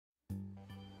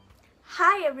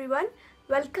Hi everyone,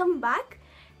 welcome back.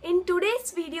 In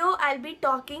today's video, I'll be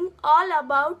talking all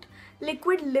about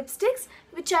liquid lipsticks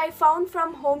which I found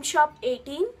from Home Shop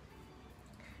 18.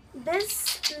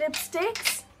 These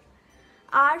lipsticks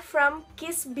are from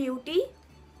Kiss Beauty.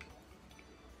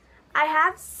 I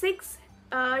have 6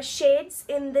 shades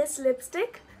in this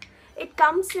lipstick. It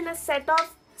comes in a set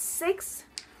of 6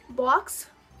 box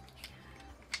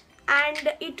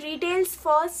and it retails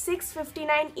for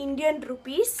 659 Indian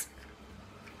rupees.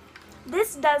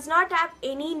 This does not have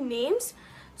any names,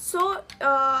 so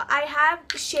I have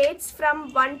shades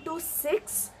from 1 to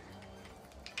 6.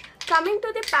 Coming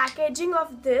to the packaging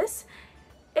of this,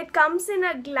 it comes in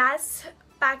a glass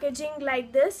packaging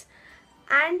like this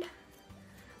and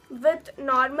with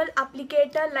normal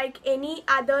applicator like any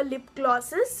other lip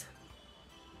glosses.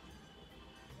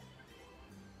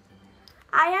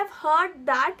 I have heard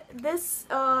that this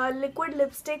liquid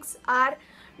lipsticks are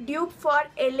dupe for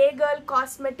LA Girl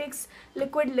Cosmetics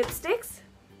liquid lipsticks.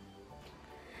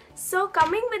 So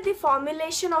coming with the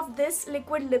formulation of this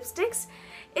liquid lipsticks,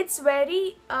 it's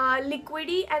very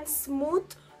liquidy and smooth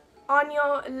on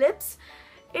your lips.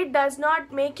 It does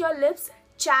not make your lips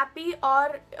chappy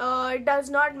or does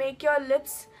not make your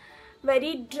lips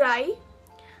very dry,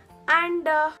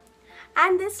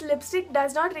 and this lipstick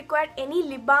does not require any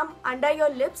lip balm under your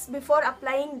lips before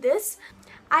applying this.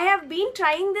 I have been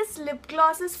trying this lip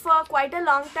glosses for quite a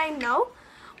long time now.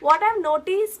 What I've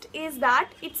noticed is that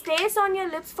it stays on your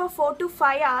lips for 4 to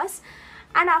 5 hours,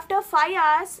 and after 5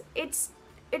 hours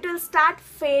it will start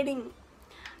fading,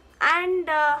 and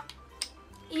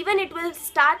even it will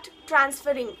start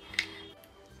transferring.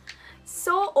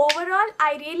 So overall,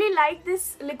 I really like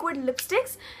this liquid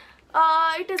lipsticks.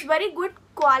 It is very good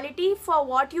quality for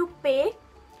what you pay,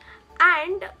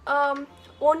 and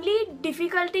only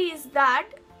difficulty is that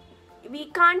we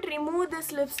can't remove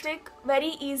this lipstick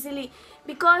very easily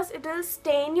because it will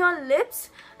stain your lips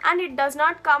and it does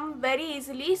not come very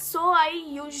easily. So I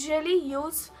usually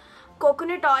use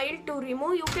coconut oil to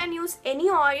remove. You can use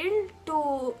any oil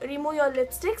to remove your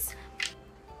lipsticks.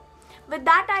 With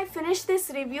that, I finished this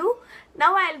review.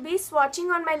 Now I'll be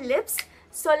swatching on my lips.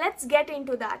 So let's get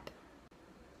into that.